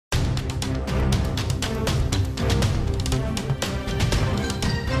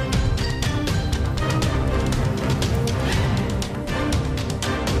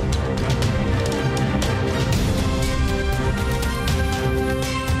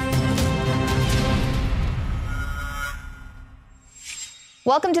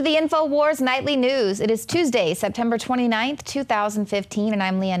Welcome to the InfoWars Nightly News. It is Tuesday, September 29th, 2015, and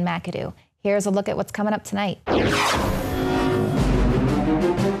I'm Leanne McAdoo. Here's a look at what's coming up tonight.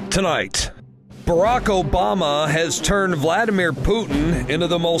 Tonight, Barack Obama has turned Vladimir Putin into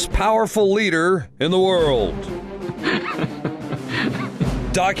the most powerful leader in the world.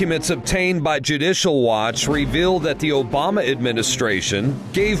 Documents obtained by Judicial Watch reveal that the Obama administration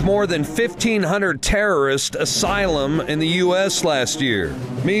gave more than 1,500 terrorists asylum in the U.S. last year.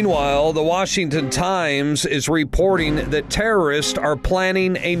 Meanwhile, the Washington Times is reporting that terrorists are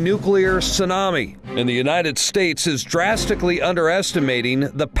planning a nuclear tsunami, and the United States is drastically underestimating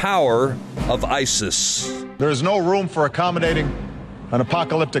the power of ISIS. There is no room for accommodating an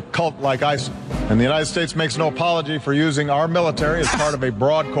apocalyptic cult like ISIL. And the United States makes no apology for using our military as part of a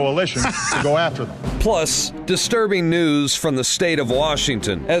broad coalition to go after them. Plus, disturbing news from the state of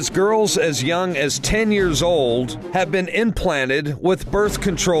Washington, as girls as young as 10 years old have been implanted with birth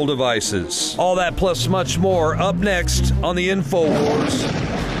control devices. All that plus much more up next on the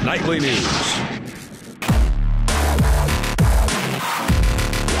InfoWars Nightly News.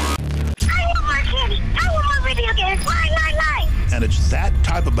 And it's that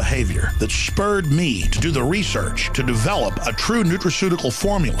type of behavior that spurred me to do the research to develop a true nutraceutical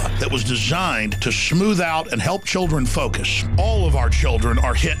formula that was designed to smooth out and help children focus. All of our children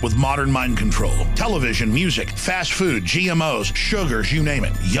are hit with modern mind control. Television, music, fast food, GMOs, sugars, you name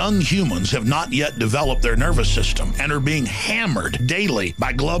it. Young humans have not yet developed their nervous system and are being hammered daily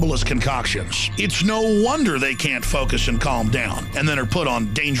by globalist concoctions. It's no wonder they can't focus and calm down and then are put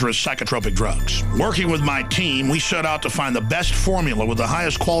on dangerous psychotropic drugs. Working with my team, we set out to find the best formula with the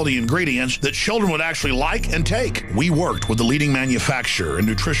highest quality ingredients that children would actually like and take. We worked with the leading manufacturer in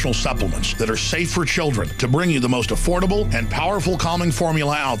nutritional supplements that are safe for children to bring you the most affordable and powerful calming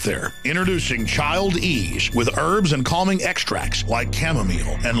formula out there. Introducing Child Ease with herbs and calming extracts like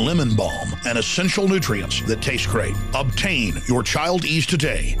chamomile and lemon balm and essential nutrients that taste great. Obtain your Child Ease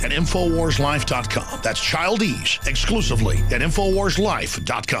today at InfoWarsLife.com. That's Child Ease exclusively at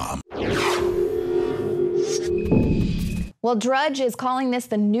InfoWarsLife.com. Well, Drudge is calling this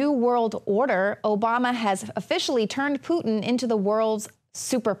the New World Order. Obama has officially turned Putin into the world's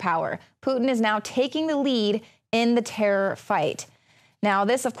superpower. Putin is now taking the lead in the terror fight. Now,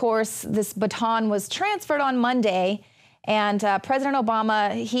 this baton was transferred on Monday, and President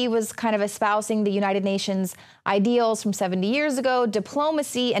Obama, he was kind of espousing the United Nations ideals from 70 years ago.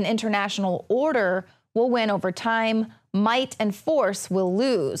 Diplomacy and international order will win over time. Might and force will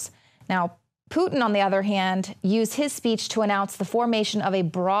lose. Now, Putin, on the other hand, used his speech to announce the formation of a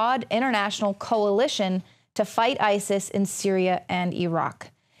broad international coalition to fight ISIS in Syria and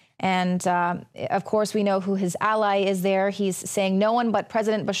Iraq. And, of course, we know who his ally is there. He's saying no one but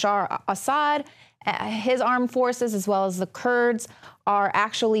President Bashar Assad, his armed forces, as well as the Kurds, are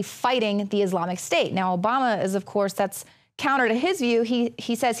actually fighting the Islamic State. Now, Obama is, of course, that's counter to his view.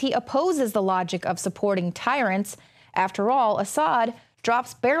 He says he opposes the logic of supporting tyrants. After all, Assad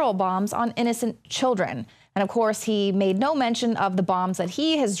drops barrel bombs on innocent children. And of course, he made no mention of the bombs that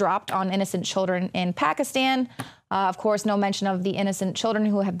he has dropped on innocent children in Pakistan. Of course, no mention of the innocent children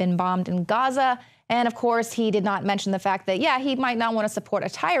who have been bombed in Gaza. And of course, he did not mention the fact that, yeah, he might not want to support a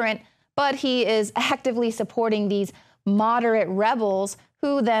tyrant, but he is actively supporting these moderate rebels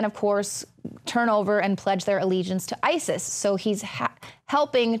who then, of course, turn over and pledge their allegiance to ISIS. So he's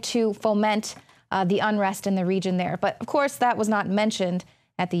helping to foment the unrest in the region there. But, of course, that was not mentioned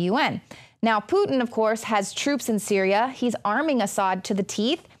at the UN. Now, Putin, of course, has troops in Syria. He's arming Assad to the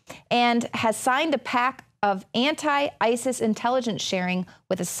teeth and has signed a pact of anti-ISIS intelligence sharing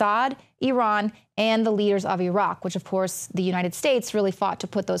with Assad, Iran, and the leaders of Iraq, which, of course, the United States really fought to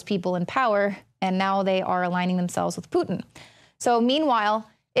put those people in power, and now they are aligning themselves with Putin. So, meanwhile,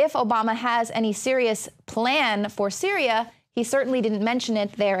 if Obama has any serious plan for Syria, he certainly didn't mention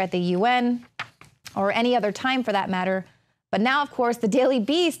it there at the UN, or any other time for that matter. But now, of course, the Daily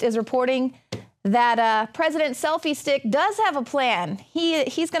Beast is reporting that President Selfie Stick does have a plan.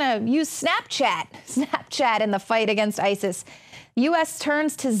 He's going to use Snapchat in the fight against ISIS. U.S.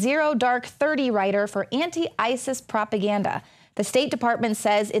 turns to Zero Dark 30 writer for anti-ISIS propaganda. The State Department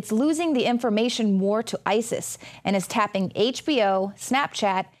says it's losing the information war to ISIS and is tapping HBO,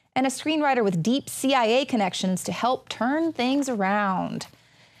 Snapchat, and a screenwriter with deep CIA connections to help turn things around.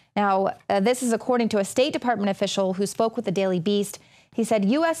 Now, this is according to a State Department official who spoke with the Daily Beast. He said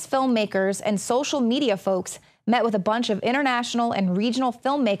U.S. filmmakers and social media folks met with a bunch of international and regional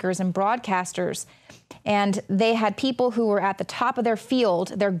filmmakers and broadcasters, and they had people who were at the top of their field.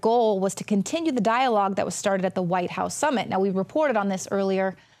 Their goal was to continue the dialogue that was started at the White House summit. Now, we reported on this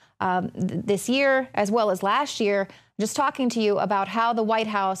earlier this year as well as last year, just talking to you about how the White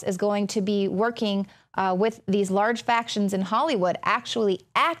House is going to be working with these large factions in Hollywood, actually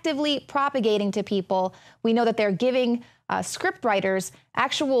actively propagating to people. We know that they're giving script writers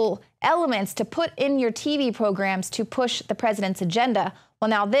actual elements to put in your TV programs to push the president's agenda. Well,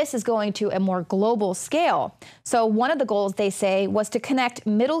 now this is going to a more global scale. So one of the goals, they say, was to connect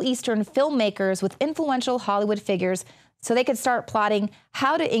Middle Eastern filmmakers with influential Hollywood figures so they could start plotting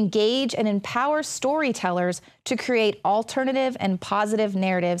how to engage and empower storytellers to create alternative and positive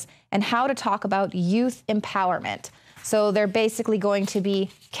narratives and how to talk about youth empowerment. So they're basically going to be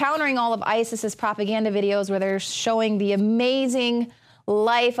countering all of ISIS's propaganda videos where they're showing the amazing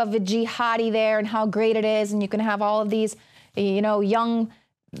life of a jihadi there and how great it is. And you can have all of these, you know, young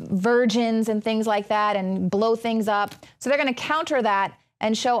virgins and things like that and blow things up. So they're going to counter that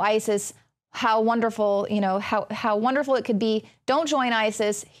and show ISIS how wonderful, you know, how wonderful it could be. Don't join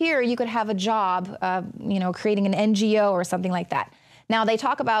ISIS. Here, you could have a job, you know, creating an NGO or something like that. Now, they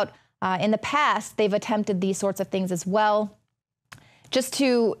talk about in the past, they've attempted these sorts of things as well. Just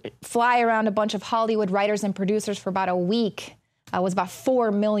to fly around a bunch of Hollywood writers and producers for about a week was about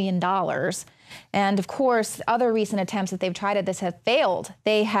 $4 million. And of course, other recent attempts that they've tried at this have failed.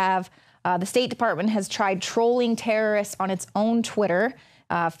 They have, the State Department has tried trolling terrorists on its own Twitter,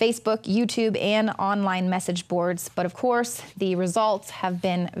 Facebook, YouTube, and online message boards. But of course, the results have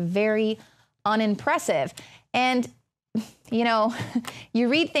been very unimpressive. And you know, you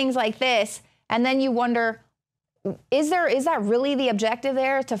read things like this, and then you wonder, is that really the objective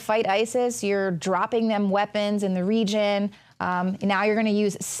there, to fight ISIS? You're dropping them weapons in the region. Now you're going to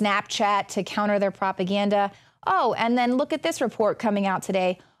use Snapchat to counter their propaganda. Oh, and then look at this report coming out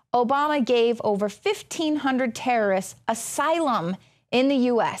today. Obama gave over 1,500 terrorists asylum in the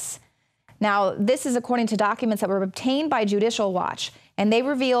U.S. Now, this is according to documents that were obtained by Judicial Watch, and they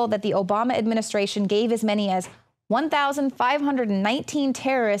reveal that the Obama administration gave as many as 1,519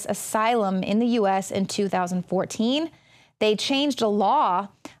 terrorists asylum in the U.S. in 2014. They changed a law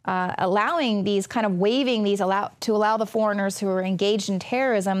allowing these, kind of waiving these, to allow the foreigners who were engaged in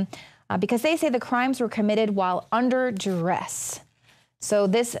terrorism because they say the crimes were committed while under duress. So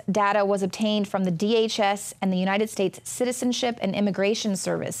this data was obtained from the DHS and the United States Citizenship and Immigration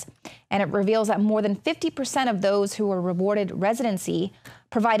Service, and it reveals that more than 50% of those who were rewarded residency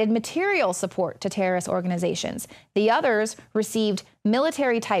provided material support to terrorist organizations. The others received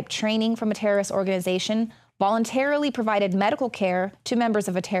military-type training from a terrorist organization, voluntarily provided medical care to members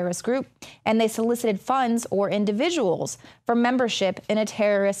of a terrorist group, and they solicited funds or individuals for membership in a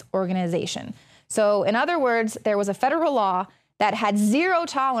terrorist organization. So in other words, there was a federal law that had zero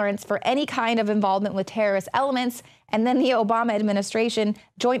tolerance for any kind of involvement with terrorist elements. And then the Obama administration,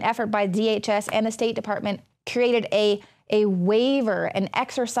 joint effort by DHS and the State Department, created a waiver, an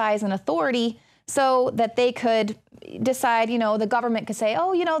exercise in authority so that they could decide, you know, the government could say,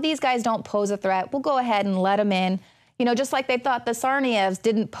 oh, you know, these guys don't pose a threat. We'll go ahead and let them in. You know, just like they thought the Tsarnaevs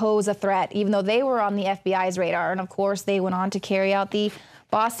didn't pose a threat, even though they were on the FBI's radar. And of course, they went on to carry out the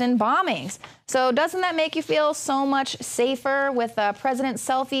Boston bombings. So doesn't that make you feel so much safer with President's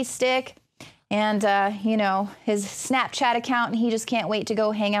selfie stick and, you know, his Snapchat account, and he just can't wait to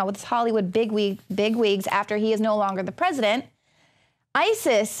go hang out with his Hollywood bigwigs after he is no longer the president?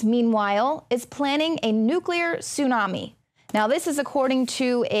 ISIS, meanwhile, is planning a nuclear tsunami. Now, this is according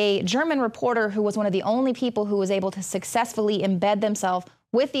to a German reporter who was one of the only people who was able to successfully embed themselves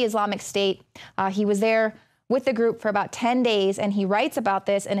with the Islamic State. He was there with the group for about 10 days, and he writes about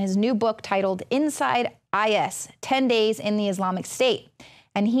this in his new book titled Inside IS, 10 Days in the Islamic State.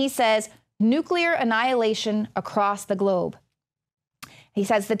 And he says, nuclear annihilation across the globe. He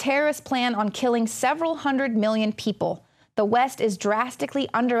says the terrorists plan on killing several 100 million people. The West is drastically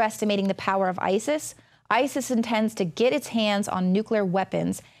underestimating the power of ISIS. ISIS intends to get its hands on nuclear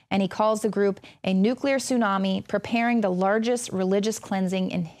weapons, and he calls the group a nuclear tsunami, preparing the largest religious cleansing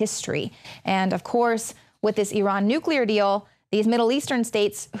in history. And of course, with this Iran nuclear deal, these Middle Eastern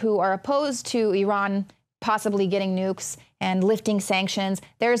states who are opposed to Iran possibly getting nukes and lifting sanctions,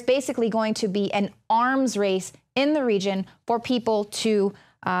 there's basically going to be an arms race in the region for people to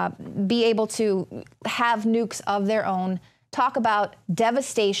be able to have nukes of their own. Talk about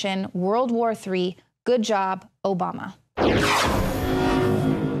devastation, World War III. Good job, Obama.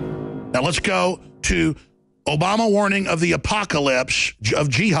 Now let's go to Obama warning of the apocalypse of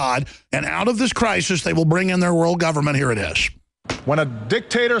jihad, and out of this crisis, they will bring in their world government. Here it is. When a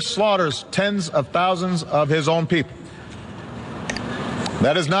dictator slaughters tens of thousands of his own people,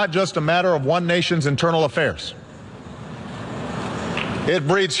 that is not just a matter of one nation's internal affairs. It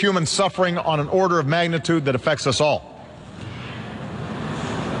breeds human suffering on an order of magnitude that affects us all.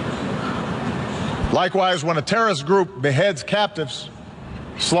 Likewise, when a terrorist group beheads captives,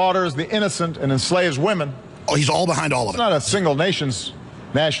 slaughters the innocent, and enslaves women, oh, he's all behind all of it's it. not a single nation's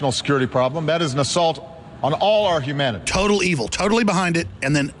national security problem. That is an assault on all our humanity. Total evil, totally behind it,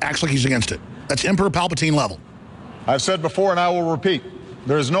 and then acts like he's against it. That's Emperor Palpatine level. I've said before, and I will repeat,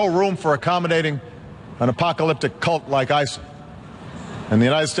 there is no room for accommodating an apocalyptic cult like ISIL. And the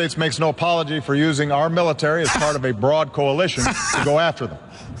United States makes no apology for using our military as part of a broad coalition to go after them.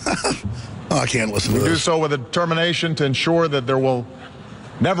 Oh, I can't listen to We this. do so with a determination to ensure that there will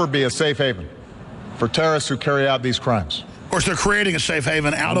never be a safe haven for terrorists who carry out these crimes. Of course, they're creating a safe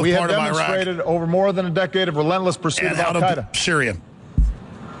haven out of We have part of Iraq demonstrated over more than a decade of relentless pursuit and of out al-Qaeda. of Syria.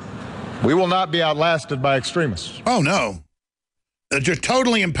 We will not be outlasted by extremists. Oh, no. They're just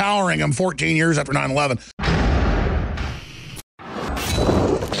totally empowering them 14 years after 9/11.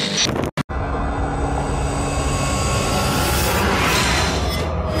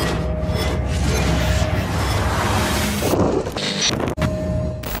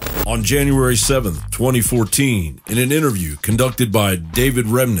 On January 7th, 2014, in an interview conducted by David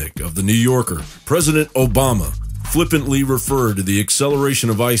Remnick of The New Yorker, President Obama flippantly referred to the acceleration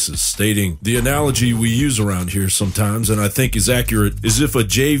of ISIS, stating, "The analogy we use around here sometimes, and I think is accurate, is if a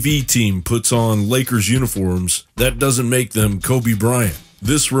JV team puts on Lakers uniforms, that doesn't make them Kobe Bryant."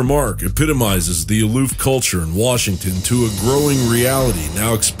 This remark epitomizes the aloof culture in Washington to a growing reality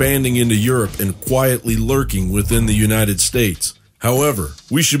now expanding into Europe and quietly lurking within the United States. However,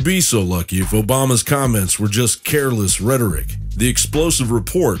 we should be so lucky if Obama's comments were just careless rhetoric. The explosive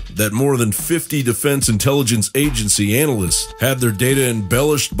report that more than 50 Defense Intelligence Agency analysts had their data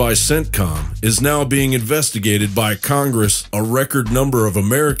embellished by CENTCOM is now being investigated by Congress. A record number of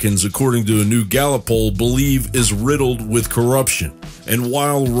Americans, according to a new Gallup poll, believe is riddled with corruption. And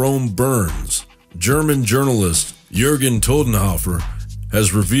while Rome burns, German journalist Jürgen Todenhofer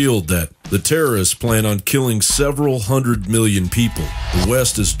has revealed that the terrorists plan on killing several 100 million people. The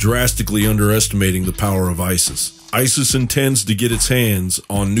West is drastically underestimating the power of ISIS. ISIS intends to get its hands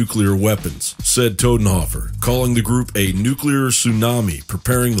on nuclear weapons, said Todenhofer, calling the group a nuclear tsunami,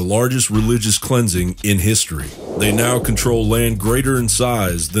 preparing the largest religious cleansing in history. They now control land greater in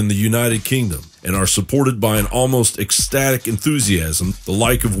size than the United Kingdom and are supported by an almost ecstatic enthusiasm, the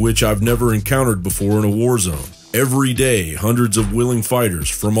like of which I've never encountered before in a war zone. Every day, hundreds of willing fighters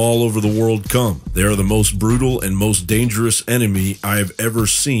from all over the world come. They are the most brutal and most dangerous enemy I have ever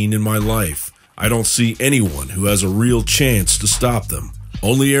seen in my life. I don't see anyone who has a real chance to stop them.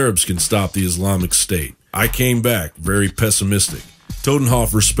 Only Arabs can stop the Islamic State. I came back very pessimistic.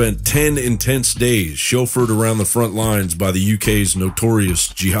 Todenhofer spent 10 intense days chauffeured around the front lines by the UK's notorious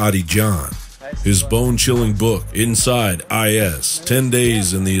jihadi John. His bone-chilling book, Inside IS, 10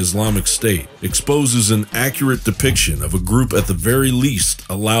 Days in the Islamic State, exposes an accurate depiction of a group at the very least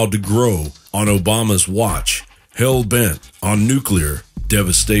allowed to grow on Obama's watch, hell-bent on nuclear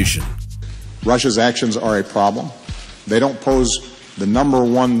devastation. Russia's actions are a problem. They don't pose the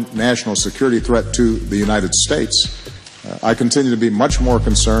 #1 national security threat to the United States. I continue to be much more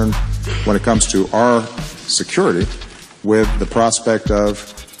concerned when it comes to our security with the prospect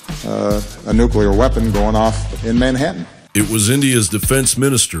of a nuclear weapon going off in Manhattan. It was India's defense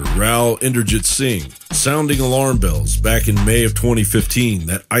minister, Rao Inderjit Singh, sounding alarm bells back in May of 2015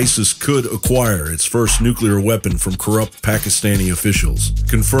 that ISIS could acquire its first nuclear weapon from corrupt Pakistani officials,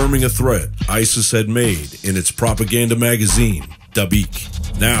 confirming a threat ISIS had made in its propaganda magazine,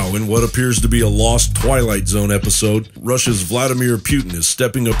 Dabiq. Now, in what appears to be a lost Twilight Zone episode, Russia's Vladimir Putin is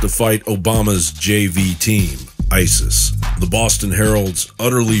stepping up to fight Obama's JV team, ISIS. The Boston Herald's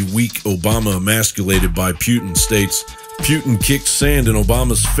utterly weak Obama emasculated by Putin states, Putin kicked sand in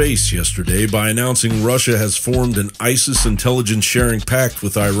Obama's face yesterday by announcing Russia has formed an ISIS intelligence sharing pact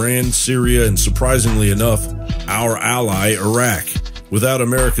with Iran, Syria, and surprisingly enough, our ally Iraq, without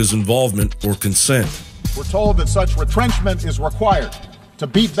America's involvement or consent. We're told that such retrenchment is required to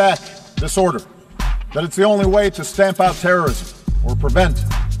beat back disorder, that it's the only way to stamp out terrorism or prevent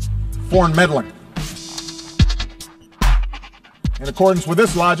foreign meddling. In accordance with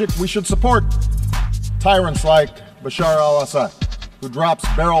this logic, we should support tyrants like Bashar al-Assad, who drops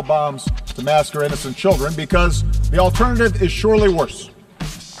barrel bombs to massacre innocent children, because the alternative is surely worse.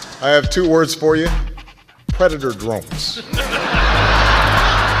 I have 2 words for you: predator drones.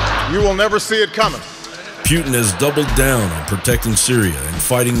 You will never see it coming. Putin has doubled down on protecting Syria and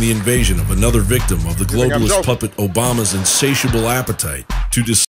fighting the invasion of another victim of the globalist puppet Obama's insatiable appetite to